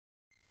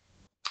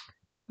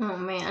Oh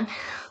man,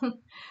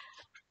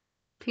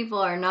 people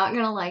are not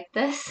gonna like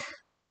this,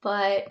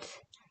 but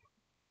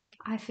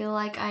I feel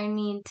like I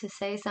need to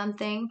say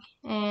something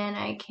and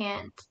I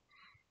can't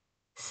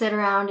sit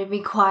around and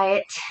be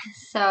quiet.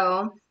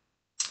 So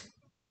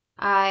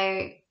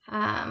I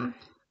have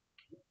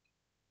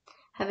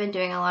been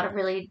doing a lot of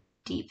really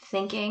deep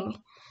thinking,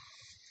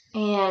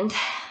 and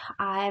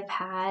I've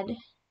had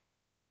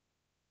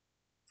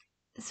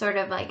sort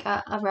of like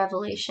a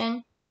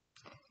revelation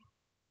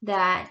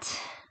that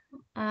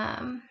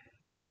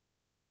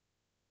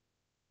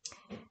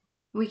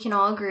we can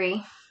all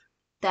agree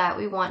that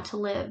we want to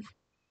live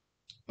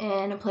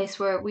in a place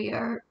where we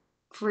are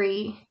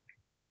free,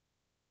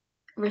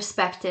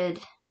 respected,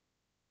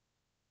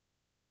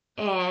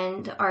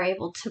 and are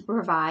able to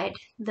provide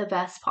the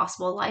best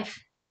possible life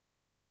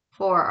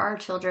for our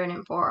children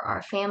and for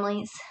our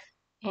families.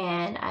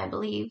 And I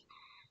believe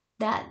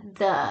that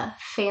the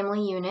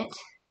family unit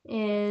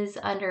is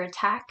under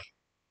attack,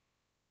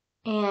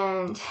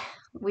 and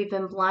we've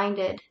been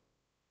blinded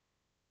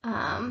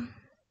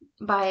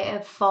by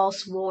a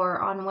false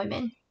war on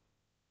women.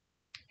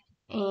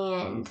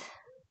 And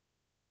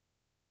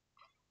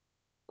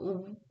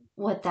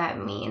what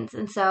that means.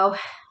 And so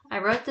I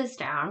wrote this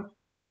down,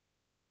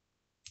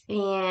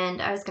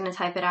 and I was going to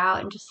type it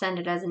out and just send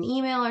it as an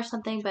email or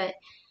something, but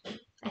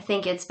I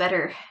think it's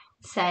better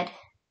said.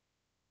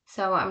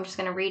 So I'm just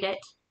going to read it.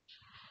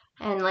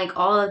 And like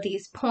all of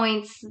these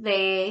points,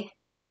 there's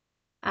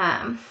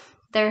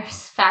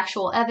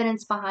factual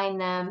evidence behind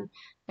them.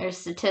 There's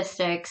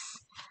statistics.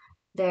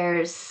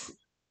 There's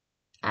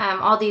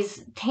all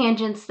these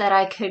tangents that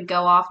I could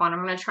go off on.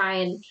 I'm going to try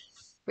and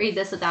read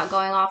this without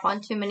going off on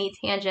too many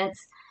tangents.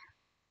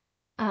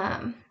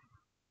 But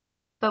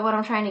what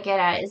I'm trying to get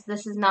at is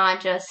this is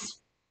not just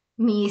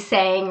me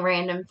saying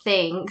random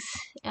things.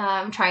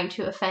 I'm trying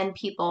to offend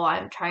people.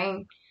 I'm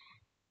trying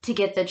to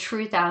get the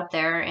truth out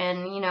there.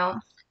 And,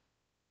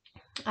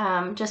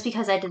 just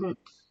because I didn't,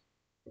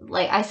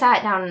 I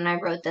sat down and I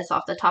wrote this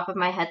off the top of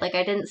my head. I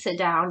didn't sit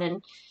down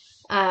and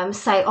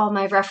cite all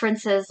my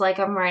references like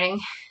I'm writing,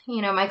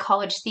 my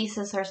college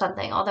thesis or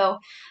something. Although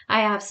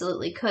I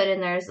absolutely could,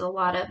 and there's a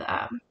lot of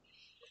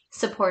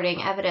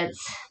supporting evidence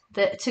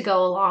to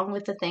go along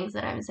with the things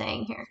that I'm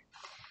saying here.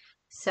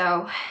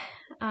 So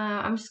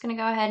I'm just going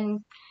to go ahead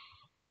and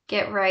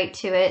get right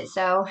to it.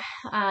 So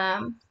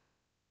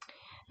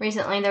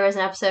recently there was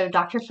an episode of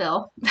Dr.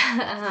 Phil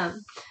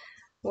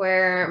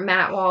where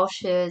Matt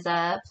Walsh is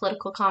a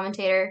political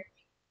commentator,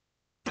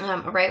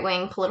 a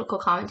right-wing political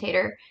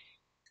commentator,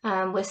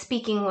 was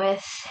speaking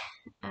with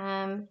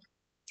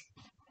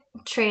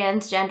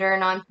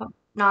transgender,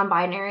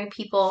 non-binary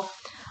people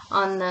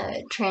on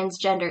the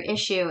transgender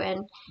issue.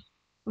 And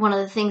one of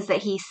the things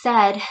that he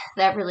said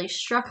that really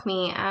struck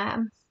me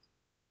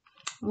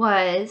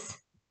was,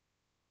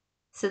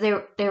 so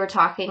they were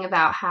talking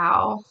about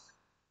how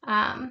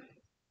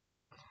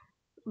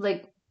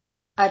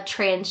a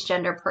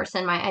transgender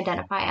person might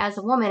identify as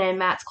a woman, and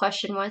Matt's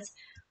question was,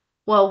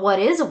 well, what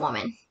is a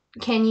woman?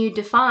 Can you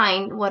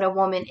define what a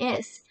woman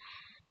is?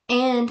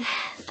 And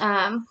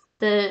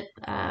the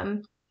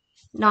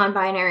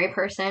non-binary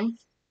person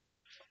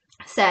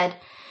said,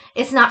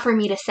 it's not for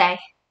me to say.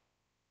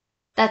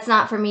 That's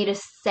not for me to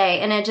say.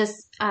 And it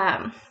just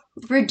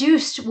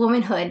reduced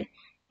womanhood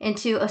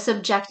into a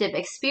subjective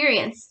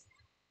experience.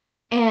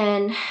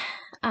 And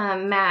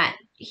Matt,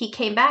 he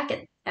came back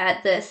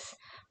at this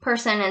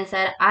person and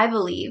said, I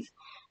believe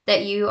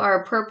that you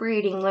are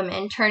appropriating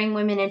women, turning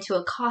women into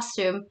a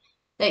costume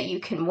that you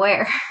can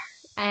wear.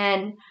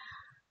 And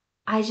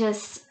I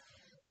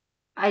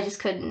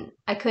couldn't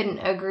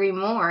agree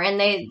more. And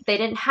they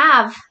didn't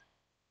have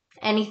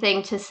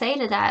anything to say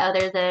to that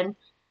other than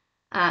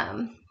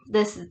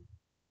this,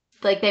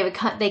 they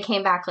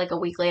came back a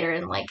week later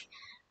and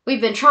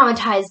we've been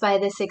traumatized by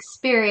this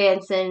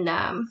experience, and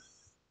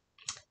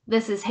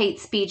this is hate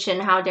speech,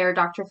 and how dare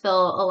Dr.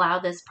 Phil allow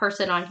this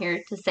person on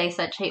here to say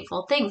such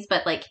hateful things.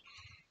 But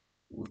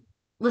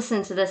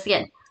listen to this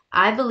again.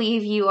 I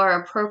believe you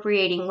are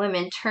appropriating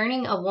women,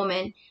 turning a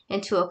woman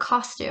into a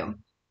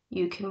costume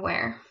you can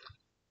wear.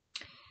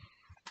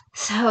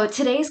 So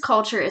today's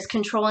culture is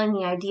controlling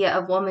the idea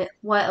of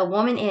what a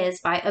woman is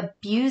by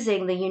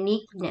abusing the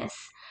uniqueness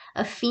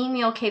of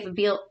female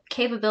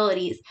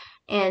capabilities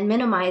and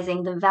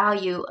minimizing the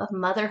value of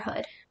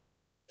motherhood.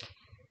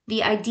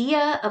 The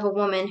idea of a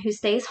woman who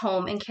stays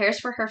home and cares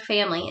for her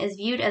family is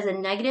viewed as a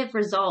negative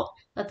result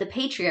of the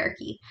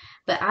patriarchy,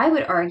 but I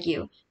would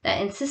argue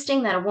that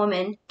insisting that a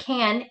woman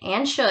can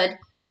and should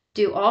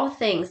do all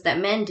things that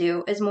men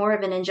do is more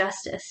of an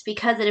injustice,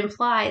 because it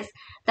implies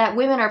that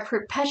women are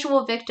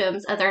perpetual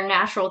victims of their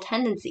natural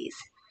tendencies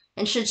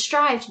and should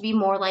strive to be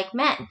more like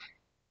men,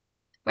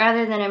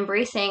 rather than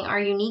embracing our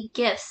unique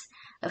gifts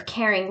of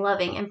caring,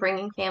 loving, and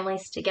bringing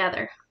families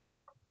together.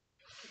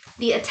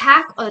 The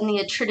attack on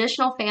the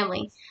traditional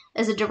family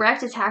is a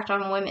direct attack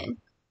on women.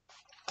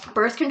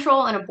 Birth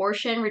control and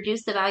abortion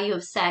reduce the value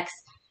of sex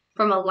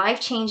from a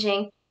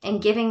life-changing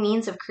and giving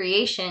means of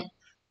creation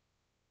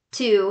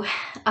to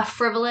a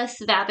frivolous,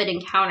 vapid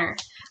encounter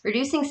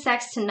Reducing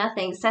sex to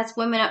nothing sets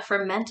women up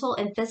for mental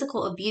and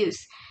physical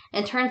abuse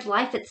and turns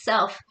life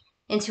itself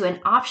into an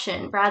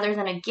option rather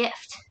than a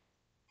gift.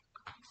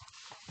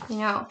 You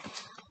know,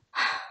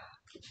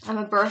 I'm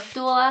a birth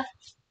doula.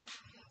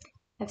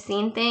 I've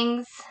seen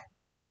things.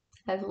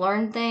 I've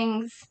learned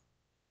things.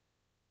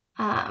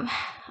 I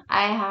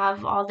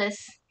have all this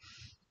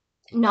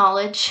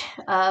knowledge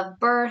of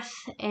birth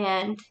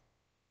and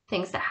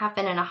things that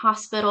happen in a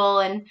hospital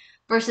and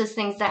versus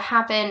things that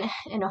happen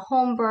in a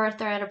home birth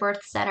or at a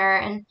birth center.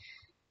 And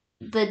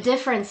the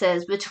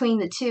differences between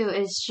the two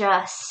is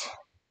just,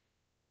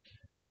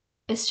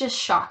 it's just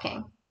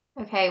shocking.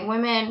 Okay,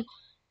 women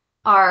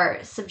are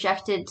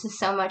subjected to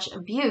so much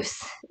abuse,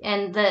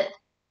 and the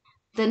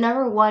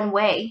number one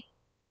way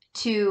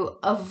to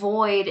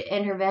avoid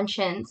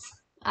interventions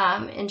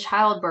in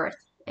childbirth,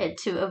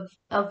 to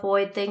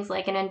avoid things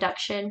like an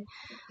induction,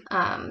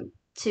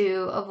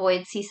 to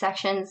avoid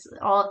C-sections,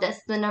 all of this,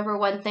 the number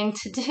one thing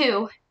to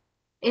do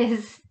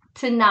is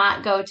to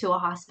not go to a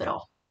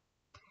hospital.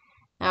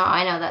 Now,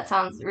 I know that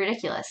sounds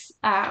ridiculous,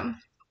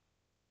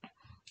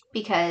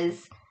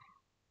 because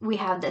we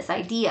have this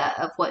idea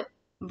of what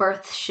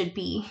birth should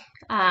be,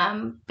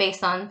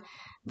 based on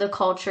the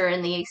culture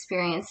and the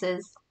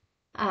experiences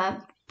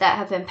that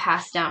have been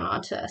passed down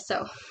onto us.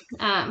 So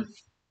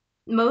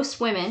most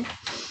women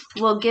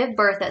will give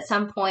birth at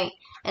some point,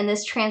 and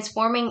this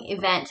transforming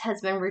event has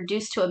been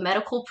reduced to a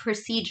medical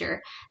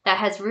procedure that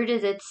has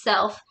rooted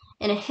itself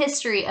in a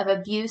history of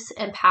abuse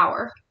and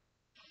power.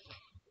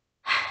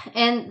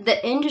 And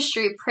the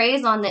industry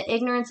preys on the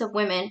ignorance of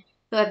women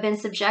who have been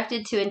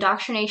subjected to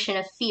indoctrination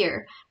of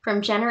fear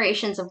from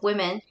generations of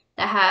women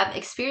that have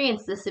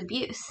experienced this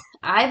abuse.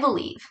 I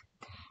believe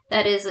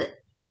that it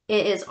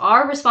is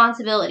our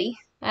responsibility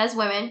as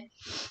women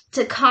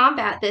to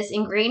combat this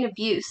ingrained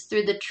abuse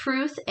through the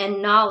truth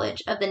and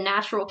knowledge of the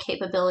natural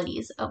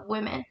capabilities of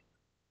women.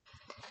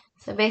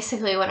 So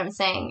basically what I'm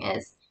saying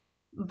is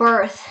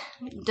birth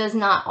does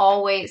not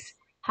always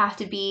have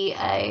to be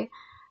a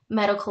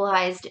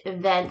medicalized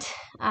event.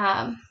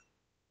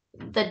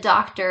 The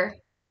doctor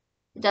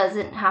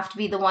doesn't have to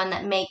be the one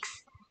that makes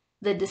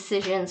the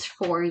decisions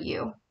for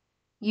you.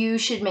 You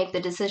should make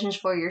the decisions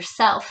for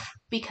yourself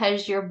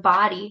because your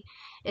body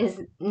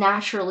is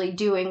naturally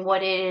doing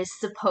what it is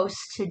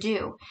supposed to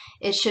do.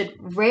 It should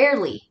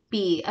rarely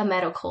be a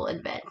medical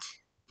event.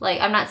 Like,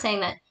 I'm not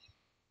saying that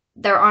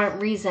there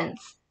aren't reasons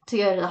to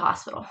go to the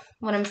hospital.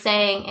 What I'm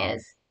saying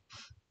is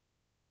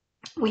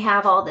we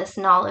have all this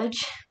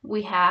knowledge.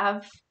 We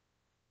have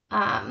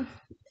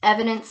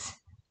evidence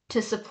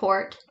to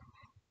support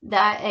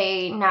that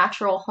a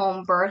natural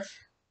home birth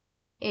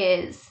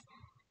is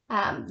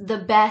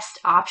the best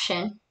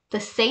option, the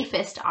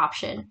safest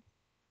option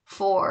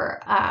for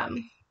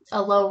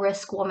a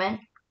low-risk woman.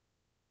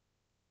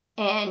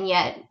 And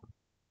yet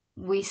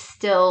we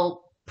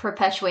still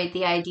perpetuate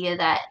the idea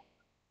that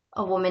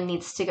a woman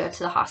needs to go to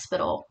the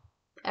hospital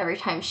every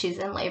time she's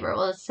in labor.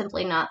 Well, it's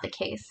simply not the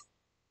case.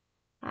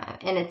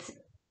 And it's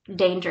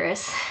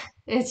dangerous.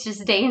 It's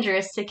just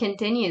dangerous to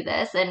continue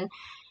this. And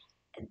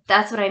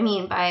that's what I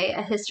mean by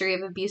a history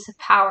of abuse of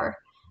power.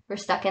 We're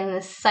stuck in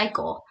this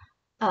cycle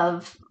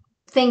of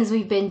things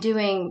we've been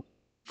doing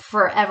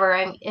forever.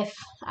 And if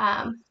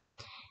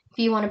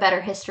you want a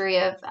better history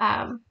of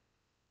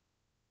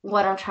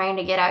what I'm trying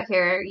to get out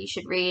here, you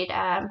should read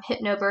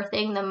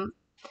Hypnobirthing,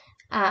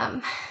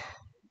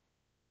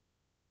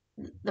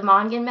 the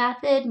Mongan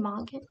method,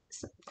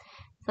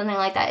 something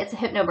like that. It's a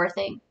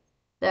hypnobirthing,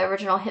 the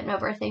original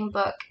hypnobirthing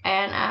book,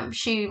 and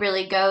she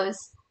really goes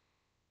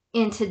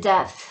into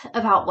depth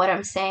about what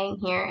I'm saying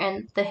here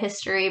and the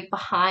history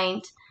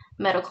behind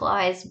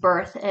medicalized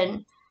birth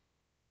and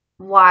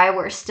why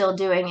we're still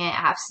doing it.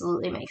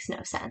 Absolutely makes no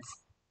sense.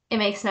 It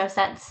makes no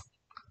sense.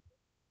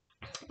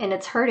 And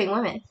it's hurting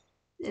women.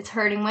 It's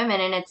hurting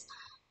women, and it's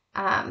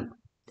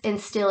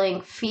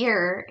instilling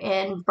fear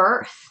in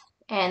birth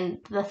and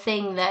the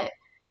thing that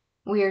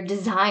we're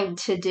designed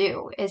to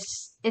do.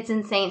 It's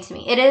insane to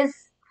me. It is,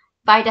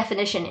 by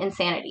definition,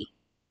 insanity.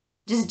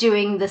 Just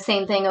doing the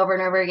same thing over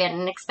and over again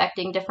and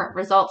expecting different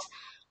results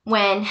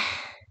when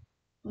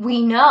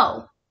we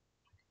know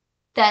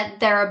that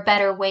there are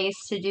better ways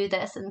to do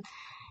this, and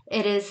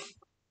it is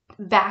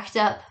backed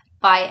up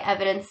by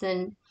evidence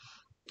and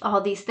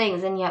all these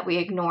things, and yet we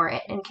ignore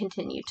it and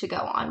continue to go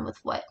on with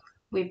what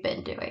we've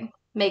been doing.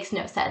 Makes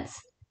no sense.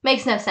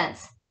 Makes no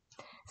sense.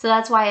 So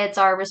that's why it's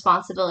our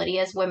responsibility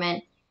as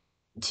women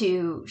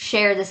to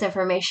share this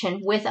information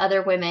with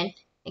other women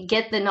and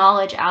get the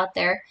knowledge out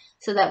there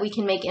so that we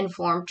can make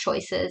informed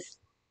choices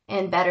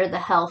and better the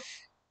health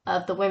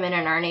of the women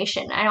in our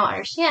nation. I don't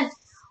understand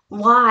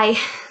why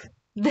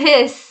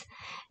this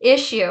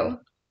issue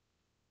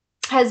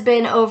has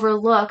been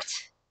overlooked,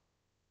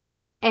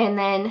 and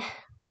then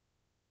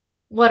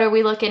what are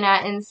we looking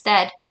at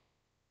instead?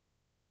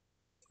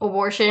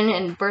 Abortion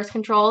and birth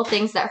control,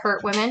 things that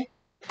hurt women.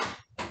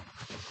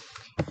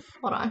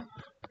 Hold on.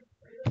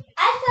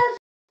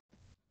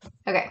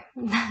 Okay.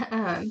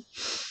 I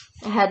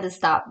had to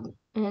stop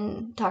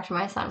and talk to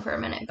my son for a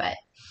minute, but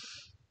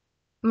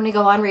I'm going to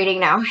go on reading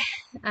now.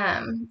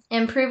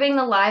 Improving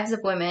the lives of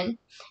women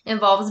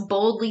involves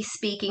boldly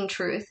speaking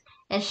truth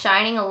and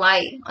shining a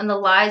light on the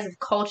lies of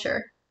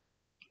culture.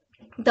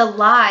 The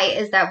lie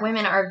is that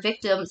women are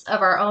victims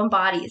of our own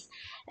bodies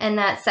and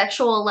that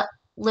sexual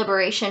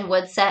liberation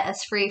would set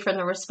us free from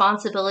the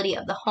responsibility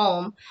of the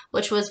home,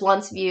 which was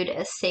once viewed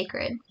as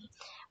sacred.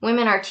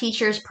 Women are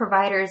teachers,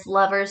 providers,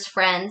 lovers,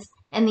 friends,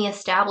 and the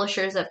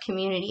establishers of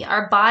community.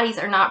 Our bodies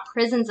are not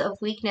prisons of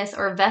weakness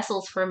or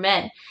vessels for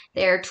men.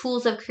 They are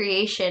tools of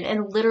creation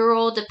and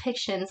literal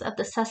depictions of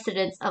the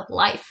sustenance of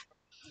life.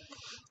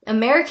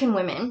 American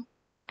women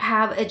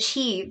have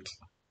achieved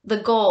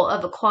the goal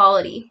of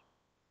equality.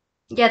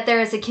 Yet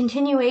there is a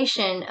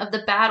continuation of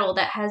the battle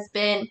that has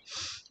been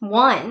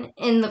won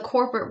in the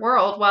corporate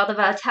world, while the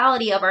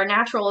vitality of our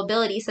natural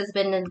abilities has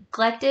been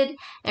neglected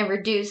and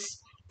reduced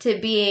to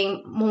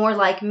being more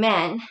like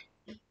men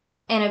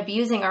and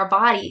abusing our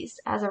bodies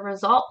as a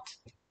result.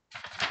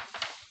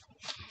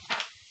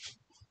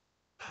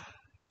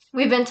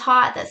 We've been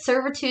taught that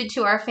servitude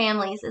to our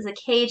families is a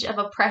cage of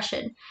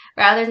oppression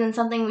rather than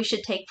something we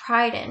should take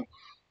pride in,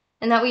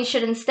 and that we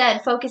should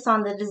instead focus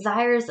on the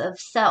desires of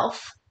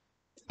self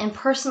and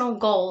personal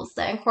goals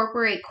that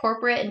incorporate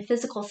corporate and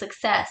physical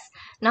success,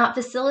 not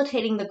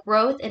facilitating the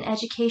growth and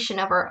education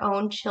of our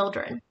own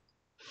children.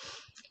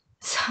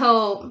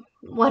 So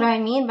what I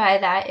mean by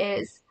that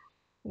is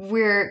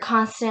we're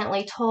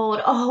constantly told,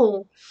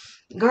 oh,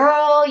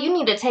 girl, you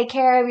need to take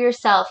care of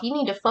yourself. You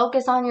need to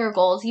focus on your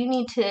goals. You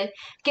need to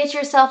get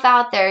yourself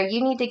out there.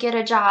 You need to get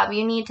a job.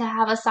 You need to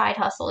have a side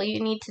hustle.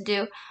 You need to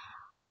do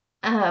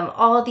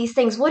all of these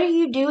things. What are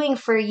you doing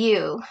for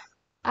you?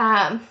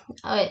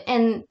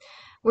 And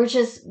we're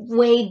just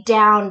weighed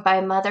down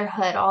by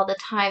motherhood all the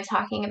time,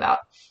 talking about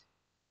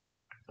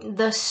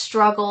the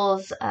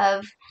struggles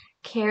of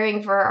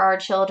caring for our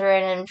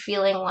children and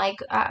feeling like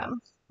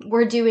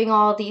we're doing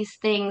all these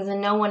things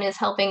and no one is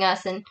helping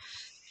us, and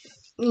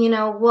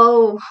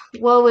woe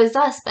is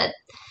us. But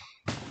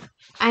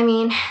I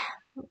mean,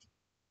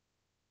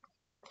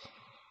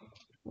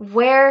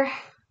 where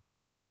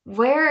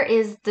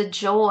is the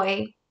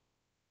joy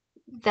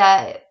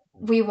that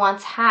we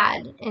once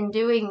had in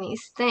doing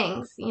these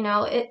things?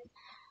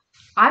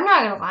 I'm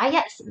not gonna lie,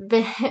 yes,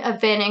 I've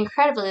been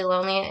incredibly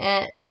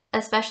lonely,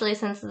 especially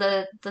since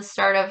the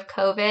start of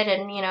COVID.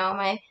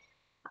 And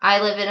I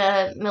live in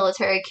a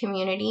military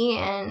community,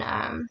 and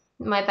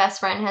my best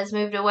friend has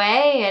moved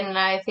away, and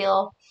I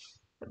feel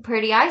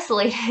pretty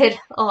isolated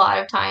a lot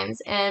of times,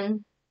 and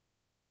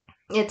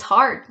it's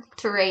hard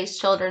to raise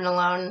children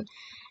alone,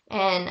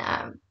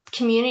 and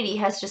community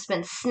has just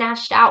been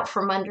snatched out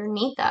from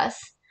underneath us.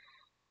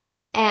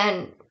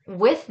 And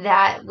with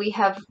that, we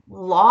have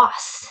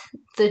lost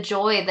the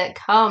joy that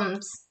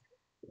comes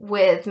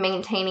with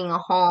maintaining a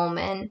home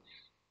and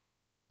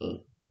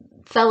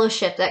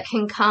fellowship that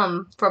can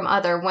come from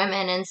other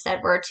women. Instead,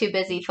 we're too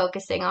busy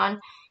focusing on,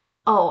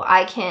 oh,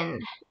 I can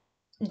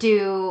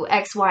do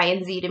X, Y,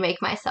 and Z to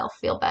make myself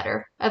feel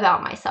better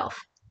about myself.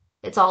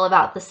 It's all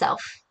about the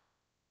self.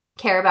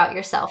 Care about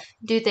yourself.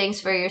 Do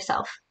things for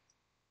yourself.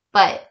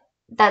 But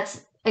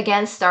that's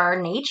against our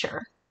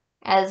nature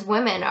as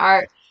women.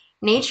 Our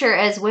nature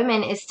as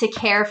women is to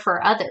care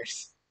for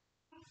others.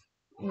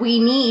 We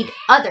need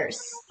others.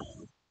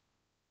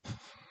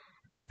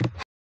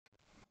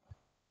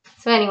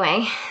 So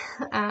anyway,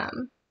 I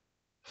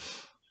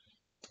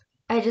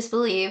just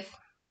believe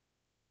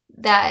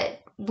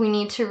that we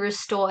need to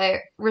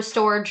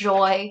restore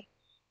joy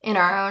in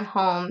our own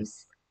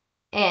homes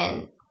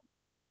and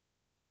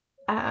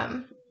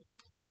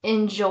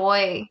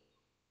enjoy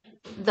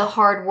the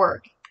hard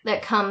work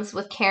that comes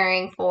with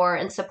caring for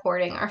and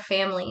supporting our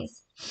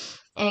families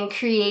and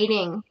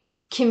creating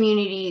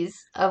communities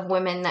of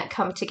women that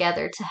come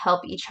together to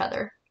help each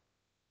other.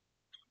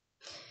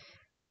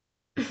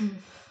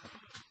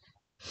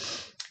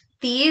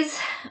 These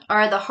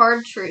are the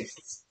hard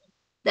truths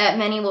that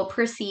many will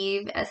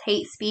perceive as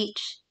hate speech,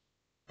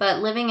 but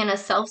living in a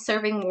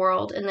self-serving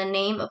world in the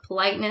name of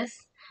politeness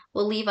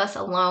will leave us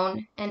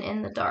alone and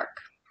in the dark.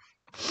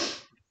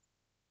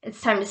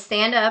 It's time to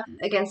stand up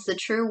against the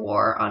true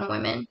war on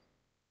women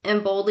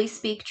and boldly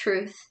speak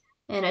truth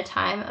in a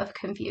time of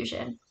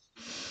confusion.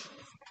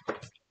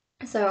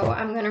 So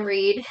I'm going to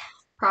read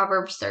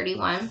Proverbs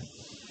 31,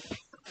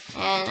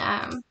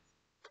 and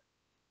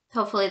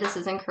hopefully this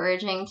is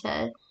encouraging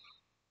to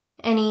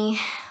any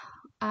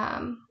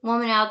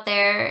woman out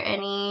there,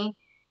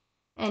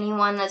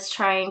 anyone that's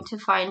trying to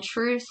find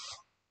truth,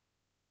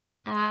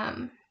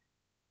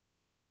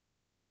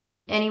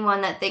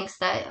 anyone that thinks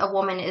that a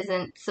woman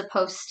isn't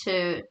supposed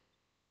to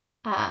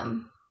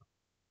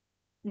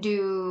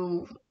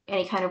do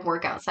any kind of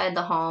work outside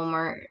the home,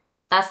 or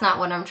that's not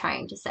what I'm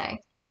trying to say.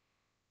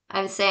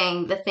 I'm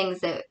saying the things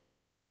that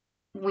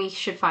we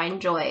should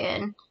find joy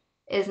in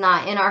is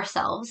not in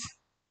ourselves,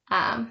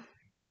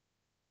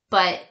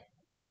 but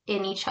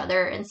in each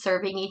other and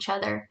serving each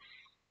other.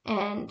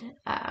 And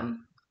I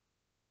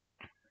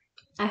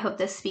hope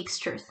this speaks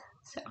truth.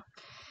 So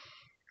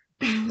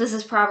this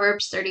is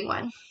Proverbs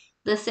 31.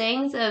 The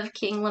sayings of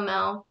King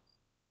Lemuel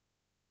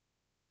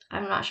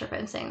I'm not sure if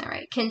I'm saying that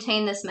right,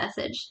 contain this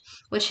message,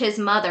 which his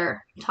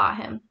mother taught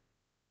him.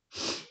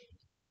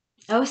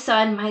 O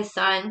son, my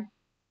son,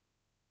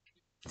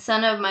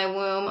 son of my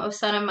womb, O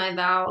son of my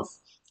vows,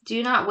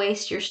 do not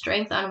waste your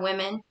strength on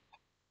women,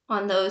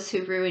 on those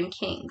who ruin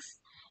kings.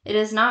 It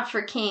is not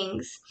for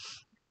kings,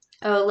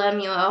 O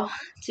Lemuel,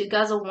 to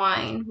guzzle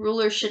wine.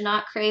 Rulers should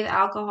not crave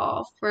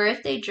alcohol, for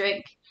if they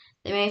drink,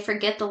 they may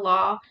forget the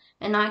law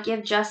and not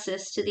give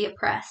justice to the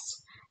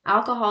oppressed.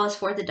 Alcohol is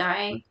for the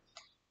dying,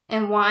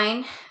 and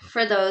wine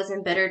for those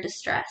in bitter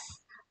distress.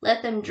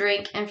 Let them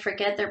drink and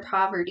forget their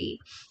poverty,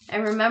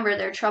 and remember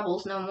their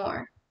troubles no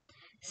more.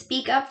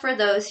 Speak up for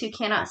those who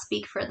cannot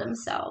speak for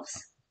themselves.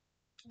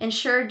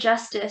 Ensure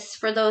justice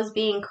for those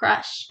being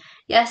crushed.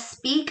 Yes,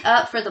 speak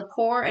up for the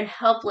poor and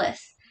helpless,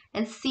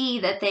 and see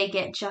that they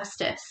get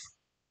justice.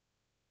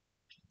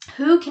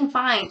 Who can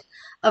find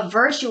a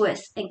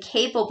virtuous and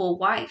capable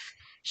wife?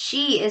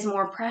 She is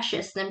more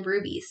precious than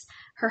rubies.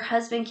 Her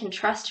husband can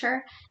trust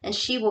her, and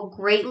she will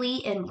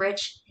greatly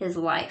enrich his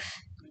life.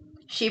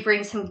 She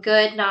brings him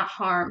good, not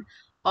harm,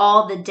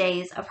 all the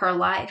days of her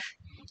life.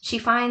 She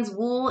finds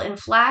wool and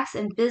flax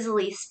and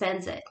busily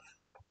spends it.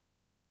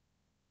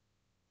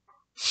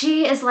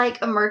 She is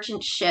like a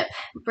merchant ship,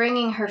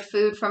 bringing her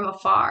food from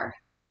afar.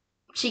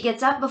 She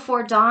gets up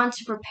before dawn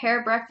to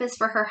prepare breakfast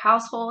for her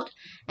household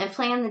and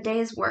plan the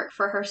day's work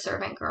for her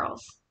servant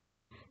girls.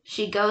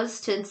 She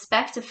goes to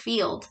inspect a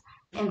field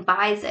and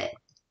buys it.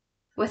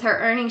 With her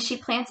earnings, she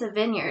plants a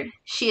vineyard.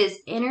 She is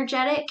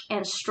energetic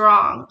and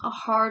strong, a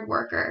hard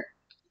worker.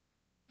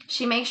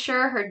 She makes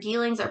sure her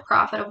dealings are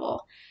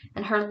profitable,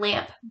 and her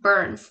lamp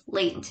burns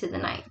late into the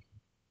night.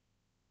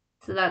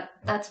 So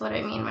that's what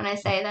I mean when I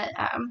say that.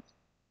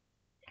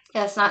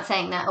 It's not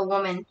saying that a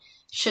woman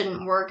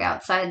shouldn't work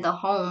outside the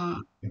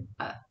home.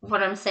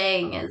 What I'm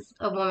saying is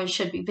a woman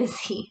should be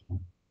busy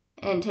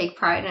and take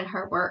pride in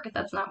her work.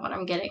 That's not what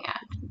I'm getting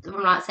at.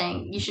 I'm not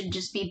saying you should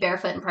just be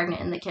barefoot and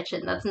pregnant in the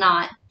kitchen. That's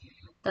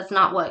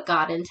not what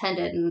God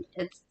intended, and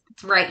it's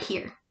right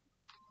here.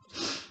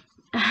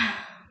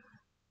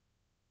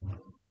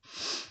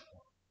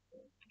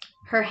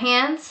 Her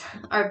hands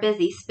are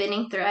busy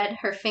spinning thread,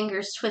 her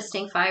fingers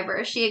twisting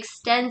fiber. She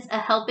extends a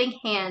helping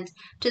hand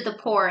to the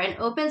poor and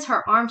opens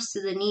her arms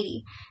to the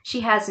needy. She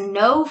has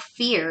no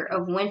fear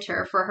of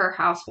winter for her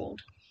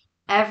household.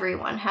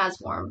 Everyone has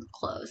warm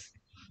clothes.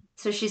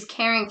 So she's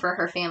caring for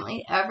her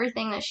family.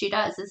 Everything that she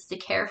does is to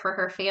care for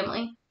her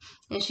family.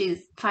 And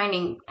she's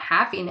finding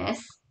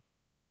happiness,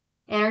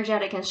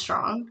 energetic and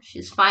strong.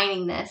 She's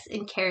finding this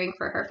in caring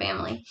for her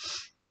family.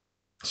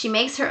 She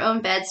makes her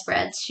own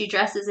bedspreads. She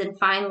dresses in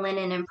fine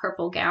linen and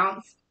purple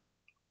gowns.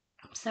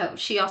 So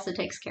she also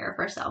takes care of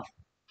herself.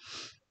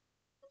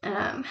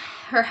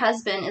 Her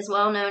husband is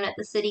well known at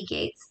the city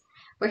gates,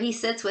 where he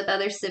sits with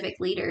other civic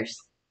leaders.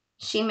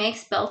 She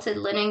makes belted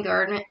linen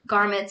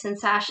garments and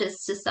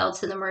sashes to sell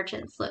to the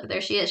merchants. Look,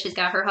 there she is. She's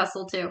got her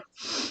hustle too.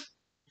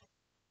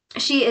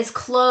 She is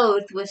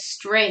clothed with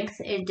strength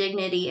and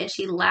dignity, and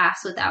she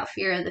laughs without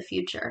fear of the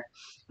future.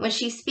 When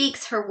she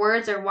speaks, her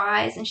words are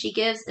wise, and she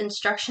gives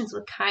instructions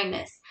with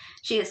kindness.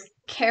 She is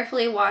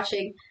carefully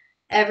watching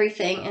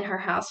everything in her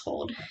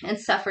household and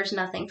suffers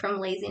nothing from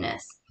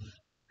laziness.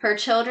 Her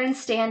children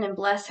stand and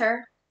bless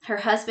her. Her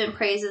husband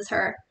praises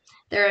her.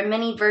 There are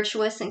many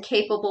virtuous and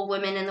capable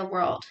women in the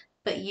world,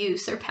 but you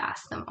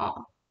surpass them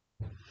all.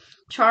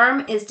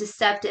 Charm is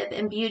deceptive,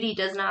 and beauty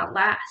does not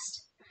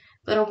last.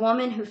 But a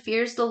woman who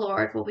fears the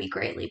Lord will be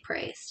greatly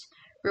praised.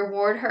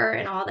 Reward her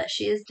in all that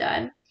she has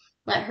done.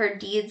 Let her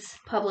deeds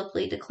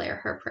publicly declare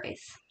her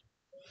praise.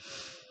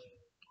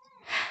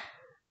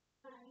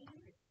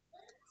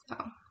 So,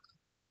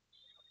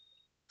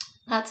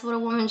 that's what a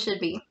woman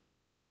should be.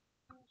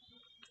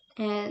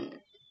 And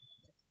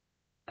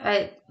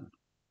I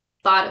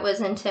thought it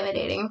was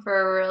intimidating for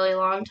a really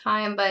long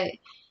time, but,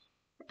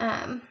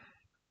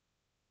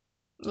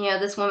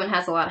 this woman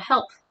has a lot of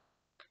help.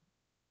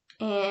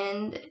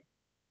 And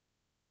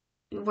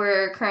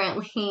we're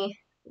currently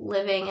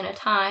living in a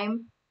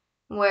time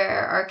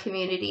where our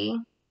community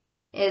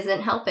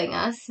isn't helping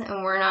us,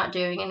 and we're not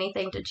doing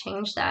anything to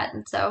change that.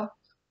 And so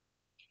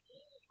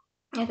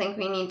I think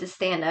we need to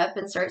stand up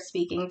and start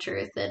speaking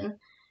truth and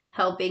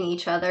helping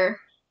each other,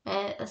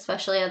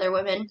 especially other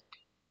women,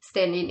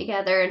 standing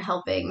together and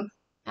helping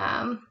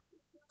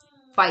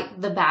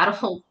fight the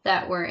battle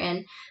that we're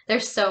in.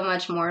 There's so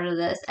much more to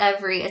this.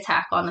 Every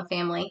attack on the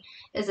family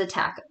is an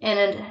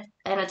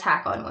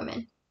attack on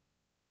women.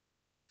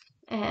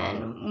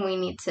 And we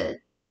need to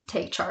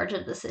take charge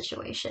of the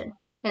situation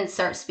and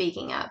start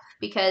speaking up,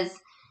 because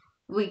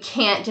we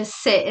can't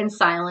just sit in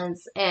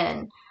silence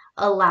and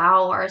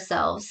allow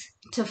ourselves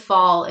to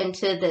fall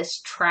into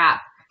this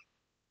trap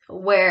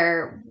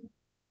where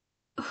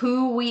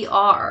who we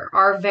are,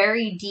 our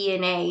very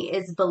DNA,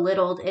 is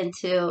belittled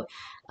into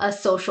a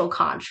social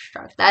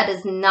construct. That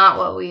is not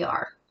what we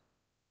are.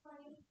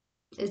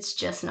 It's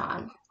just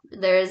not.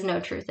 There is no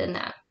truth in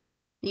that.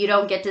 You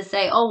don't get to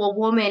say, oh, a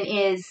woman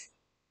is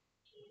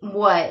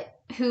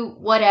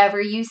whatever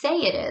you say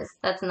it is.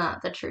 That's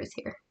not the truth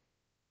here.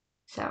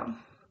 So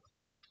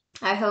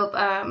I hope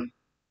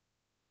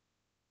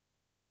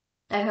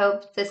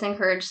this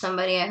encouraged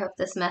somebody. I hope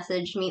this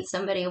message meets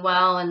somebody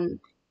well. And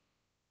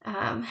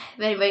if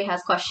anybody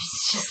has questions,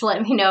 just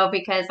let me know,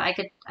 because I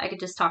could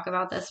just talk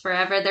about this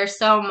forever. There's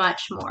so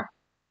much more.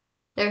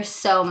 There's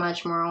so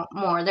much more.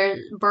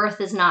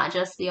 Birth is not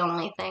just the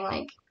only thing.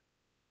 Like,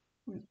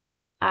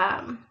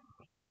 um,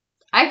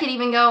 I could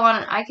go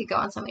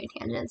on so many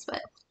tangents,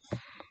 but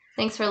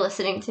thanks for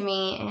listening to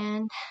me,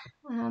 and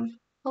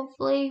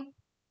hopefully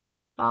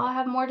I'll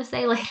have more to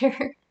say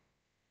later.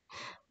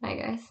 Bye,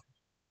 guys.